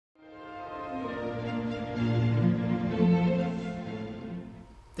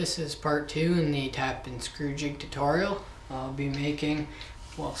This is part 2 in the tap and screw jig tutorial. I'll be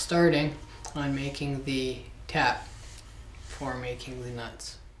starting on making the tap for making the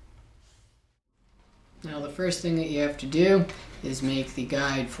nuts. Now the first thing that you have to do is make the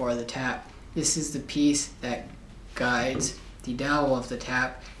guide for the tap. This is the piece that guides the dowel of the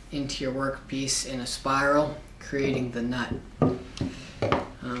tap into your workpiece in a spiral, creating the nut.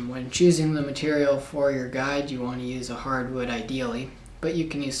 When choosing the material for your guide, you want to use a hardwood ideally, but you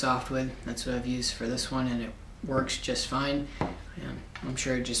can use softwood. That's what I've used for this one, and it works just fine. I'm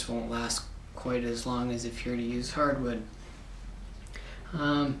sure it just won't last quite as long as if you were to use hardwood.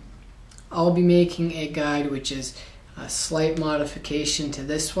 I'll be making a guide which is a slight modification to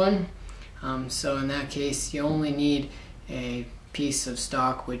this one. So in that case, you only need a piece of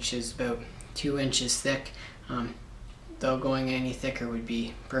stock which is about 2 inches thick, though going any thicker would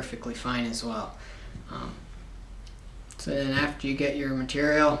be perfectly fine as well. So then after you get your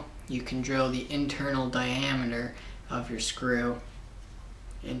material, you can drill the internal diameter of your screw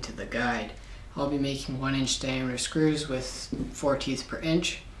into the guide. I'll be making 1-inch diameter screws with 4 teeth per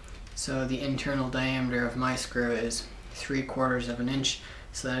inch. So the internal diameter of my screw is 3/4 of an inch.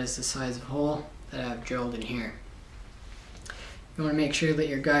 So that is the size of hole that I've drilled in here. You want to make sure that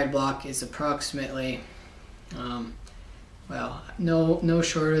your guide block is approximately, no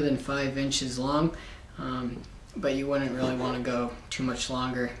shorter than 5 inches long. But you wouldn't really want to go too much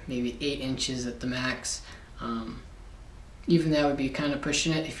longer, maybe 8 inches at the max. Even that would be kind of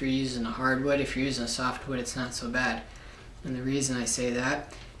pushing it if you're using a hardwood. If you're using a softwood, it's not so bad. And the reason I say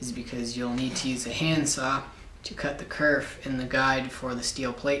that is because you'll need to use a handsaw to cut the kerf in the guide for the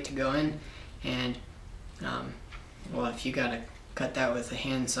steel plate to go in. And, if you gotta cut that with a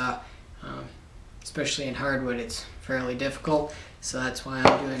handsaw, especially in hardwood, it's fairly difficult. So that's why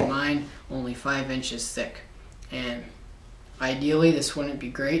I'm doing mine only 5 inches thick. And ideally this wouldn't be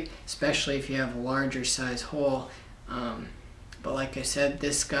great, especially if you have a larger size hole. But like I said,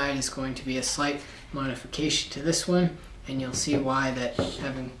 this guide is going to be a slight modification to this one, and you'll see why that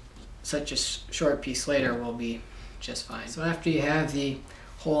having such a short piece later will be just fine. So after you have the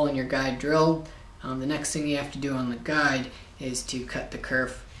hole in your guide drilled, the next thing you have to do on the guide is to cut the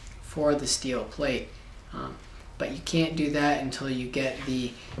kerf for the steel plate. But you can't do that until you get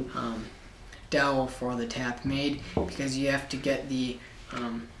the dowel for the tap made, because you have to get the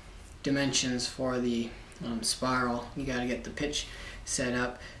dimensions for the spiral. You got to get the pitch set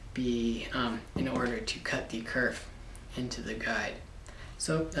up in order to cut the kerf into the guide.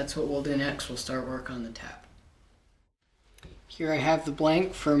 So that's what we'll do next. We'll start work on the tap. Here I have the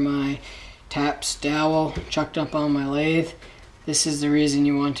blank for my tap's dowel chucked up on my lathe. This is the reason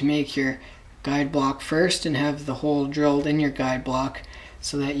you want to make your guide block first and have the hole drilled in your guide block,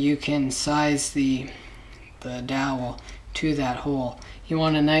 so that you can size the dowel to that hole. You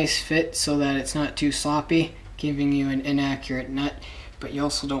want a nice fit so that it's not too sloppy, giving you an inaccurate nut, but you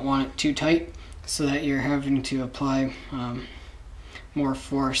also don't want it too tight so that you're having to apply more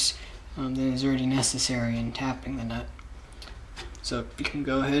force than is already necessary in tapping the nut. So you can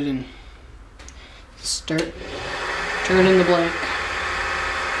go ahead and start turning the blank.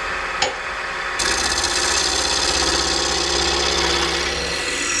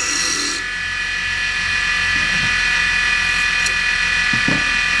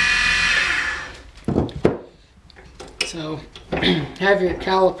 So have your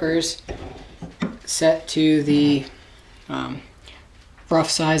calipers set to the rough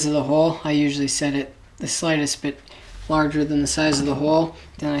size of the hole. I usually set it the slightest bit larger than the size of the hole.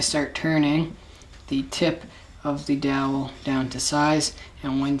 Then I start turning the tip of the dowel down to size,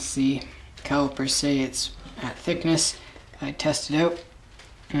 and once the calipers say it's at thickness, I test it out,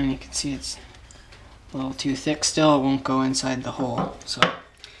 and you can see it's a little too thick still. It won't go inside the hole. So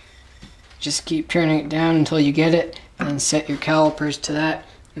just keep turning it down until you get it, and set your calipers to that,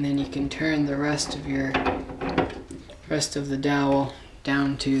 and then you can turn the rest of the dowel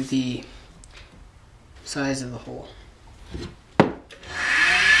down to the size of the hole.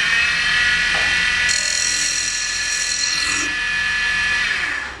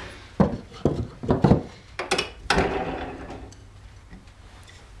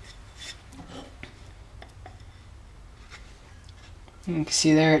 You can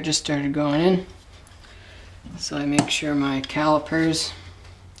see there it just started going in. So I make sure my calipers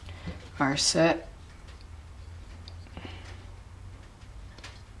are set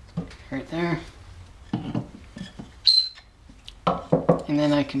right there. And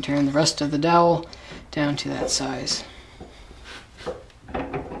then I can turn the rest of the dowel down to that size.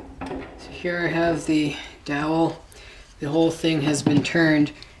 So here I have the dowel. The whole thing has been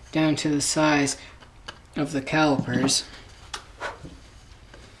turned down to the size of the calipers.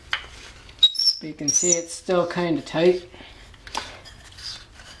 But you can see it's still kind of tight.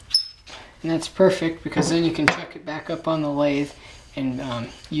 And that's perfect because then you can chuck it back up on the lathe and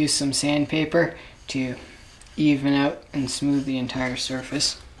use some sandpaper to even out and smooth the entire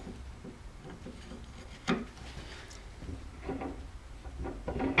surface.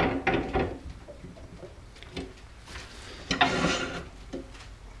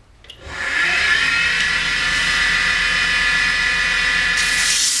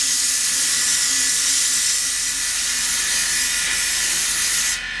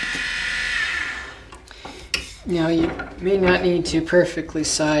 Now you may not need to perfectly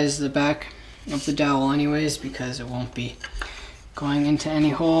size the back of the dowel anyways because it won't be going into any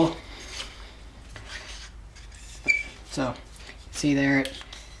hole. So see there,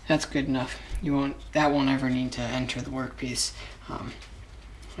 that's good enough. That won't ever need to enter the workpiece.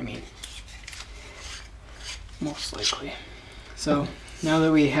 I mean, most likely. So now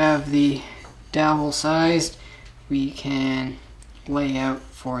that we have the dowel sized, we can lay out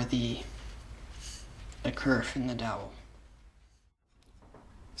for the kerf in the dowel.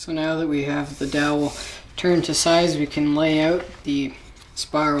 So now that we have the dowel turned to size, we can lay out the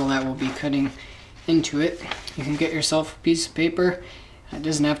spiral that we'll be cutting into it. You can get yourself a piece of paper. It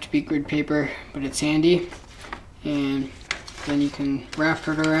doesn't have to be grid paper, but it's handy. And then you can wrap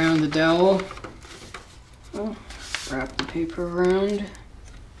it around the dowel. Oh, wrap the paper around.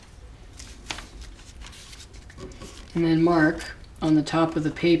 And then mark on the top of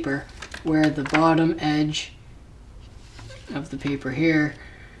the paper where the bottom edge of the paper here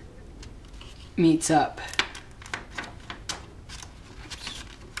meets up.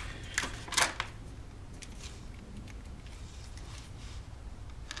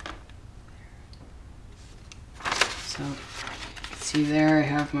 So see there, I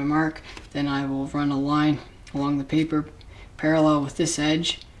have my mark. Then I will run a line along the paper parallel with this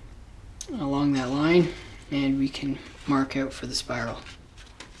edge along that line, and we can mark out for the spiral.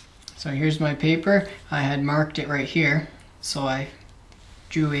 So here's my paper. I had marked it right here, so I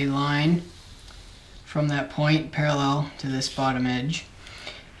drew a line from that point parallel to this bottom edge,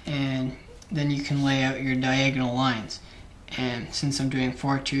 and then you can lay out your diagonal lines. And since I'm doing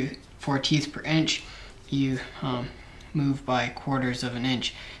 4 teeth per inch, you move by quarters of an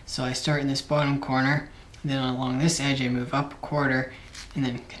inch. So I start in this bottom corner, then along this edge I move up a quarter, and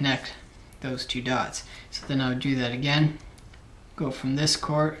then connect those two dots. So then I would do that again. Go from this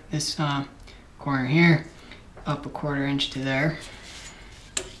corner here up a quarter inch to there.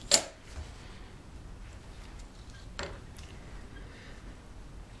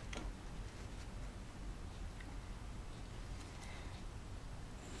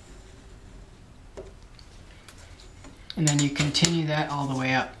 And then you continue that all the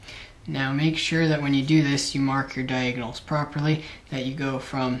way up. Now make sure that when you do this, you mark your diagonals properly, that you go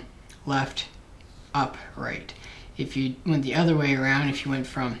from left up right. If you went the other way around, if you went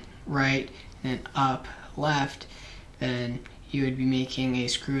from right and then up left, then you would be making a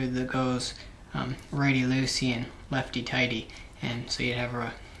screw that goes righty-loosey and lefty-tighty. And so you'd have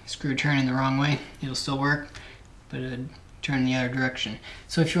a screw turning the wrong way. It'll still work, but it would turn the other direction.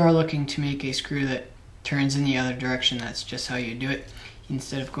 So if you are looking to make a screw that turns in the other direction, that's just how you do it.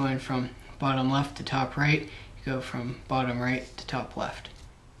 Instead of going from bottom left to top right, you go from bottom right to top left.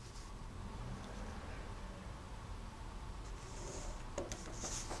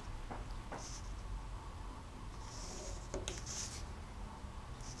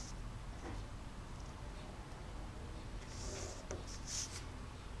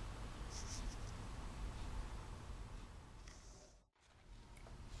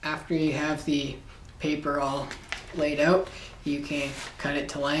 After you have the paper all laid out, you can cut it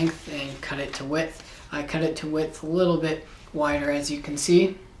to length and cut it to width. I cut it to width a little bit wider, as you can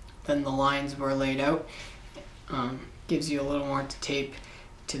see, than the lines were laid out. Gives you a little more to tape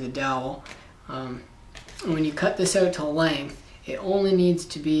to the dowel. When you cut this out to length, it only needs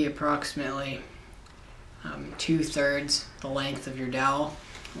to be approximately 2/3 the length of your dowel.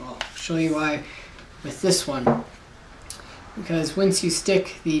 I'll show you why with this one. Because once you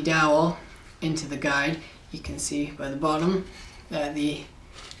stick the dowel into the guide, you can see by the bottom that the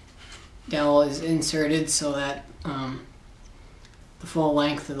dowel is inserted so that the full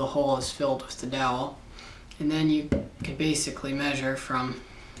length of the hole is filled with the dowel. And then you can basically measure from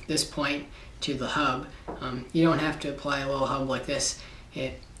this point to the hub. You don't have to apply a little hub like this.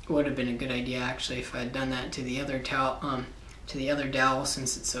 It would have been a good idea actually if I had done that to the other dowel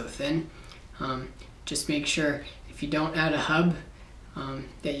since it's so thin. Just make sure if you don't add a hub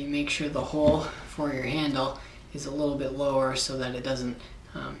that you make sure the hole for your handle is a little bit lower so that it doesn't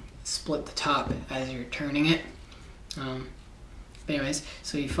split the top as you're turning it. Anyways,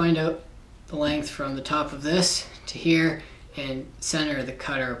 so you find out the length from the top of this to here and center the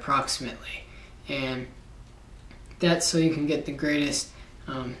cutter approximately, and that's so you can get the greatest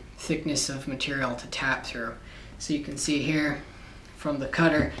thickness of material to tap through. So you can see here from the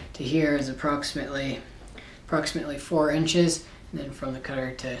cutter to here is approximately 4 inches, and then from the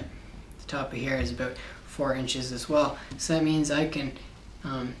cutter to the top of here is about 4 inches as well. So that means I can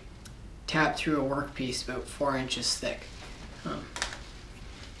tap through a workpiece about 4 inches thick.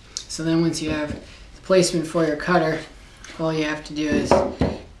 So then once you have the placement for your cutter, all you have to do is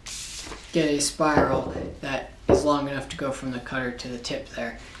get a spiral that is long enough to go from the cutter to the tip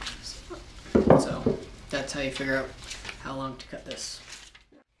there. So that's how you figure out how long to cut this.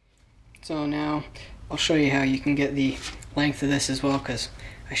 So now I'll show you how you can get the length of this as well, because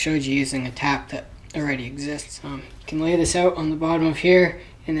I showed you using a tap that already exists. You can lay this out on the bottom of here,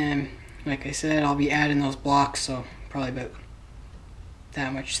 and then like I said, I'll be adding those blocks, so probably about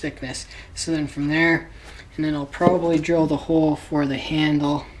that much thickness. So then from there, and then I'll probably drill the hole for the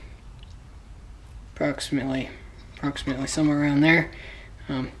handle approximately somewhere around there.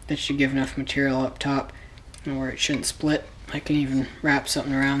 That should give enough material up top where it shouldn't split. I can even wrap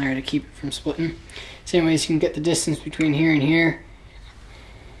something around there to keep it from splitting. So anyways, you can get the distance between here and here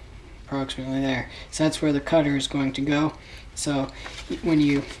approximately there. So that's where the cutter is going to go. So when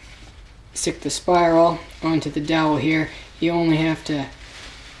you stick the spiral onto the dowel here, you only have to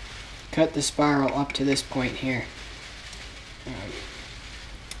cut the spiral up to this point here.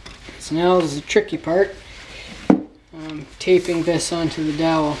 So now this is the tricky part. Taping this onto the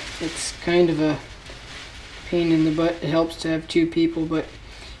dowel. It's kind of a pain in the butt. It helps to have 2 people, but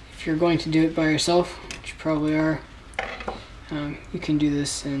if you're going to do it by yourself, which you probably are, you can do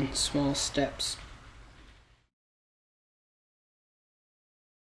this in small steps.